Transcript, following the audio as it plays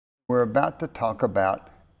We're about to talk about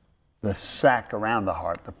the sac around the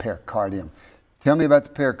heart, the pericardium. Tell me about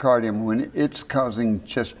the pericardium when it's causing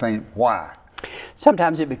chest pain. Why?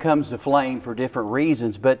 Sometimes it becomes deflamed for different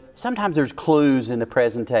reasons, but sometimes there's clues in the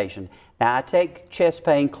presentation. Now, I take chest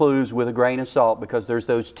pain clues with a grain of salt because there's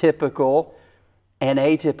those typical and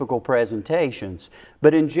atypical presentations.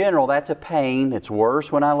 But in general, that's a pain that's worse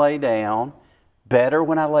when I lay down, better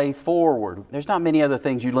when I lay forward. There's not many other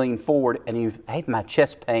things you lean forward and hey, my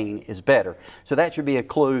chest pain is better. So that should be a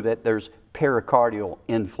clue that there's pericardial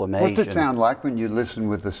inflammation. What's it sound like when you listen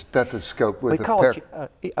with the stethoscope? With we call it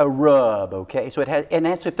a rub, okay? So it has, and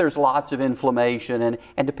that's if there's lots of inflammation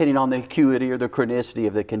and depending on the acuity or the chronicity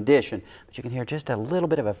of the condition. But you can hear just a little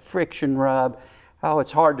bit of a friction rub. Oh,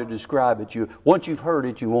 it's hard to describe it. Once you've heard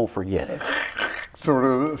it, you won't forget it. Sort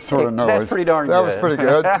of noise. That's pretty darn good. That was pretty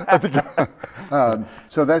good.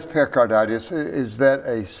 So that's pericarditis. Is that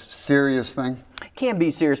a serious thing? It can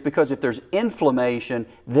be serious because if there's inflammation,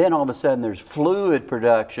 then all of a sudden there's fluid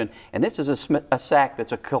production, and this is a sac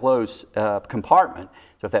that's a closed compartment.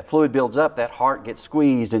 So if that fluid builds up, that heart gets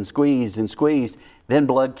squeezed and squeezed and squeezed, then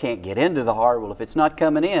blood can't get into the heart. Well, if it's not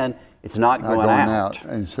coming in, it's not going out.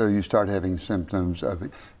 And so you start having symptoms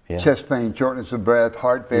of chest pain, shortness of breath,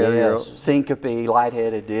 heart failure. Yes, syncope,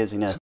 lightheaded, dizziness.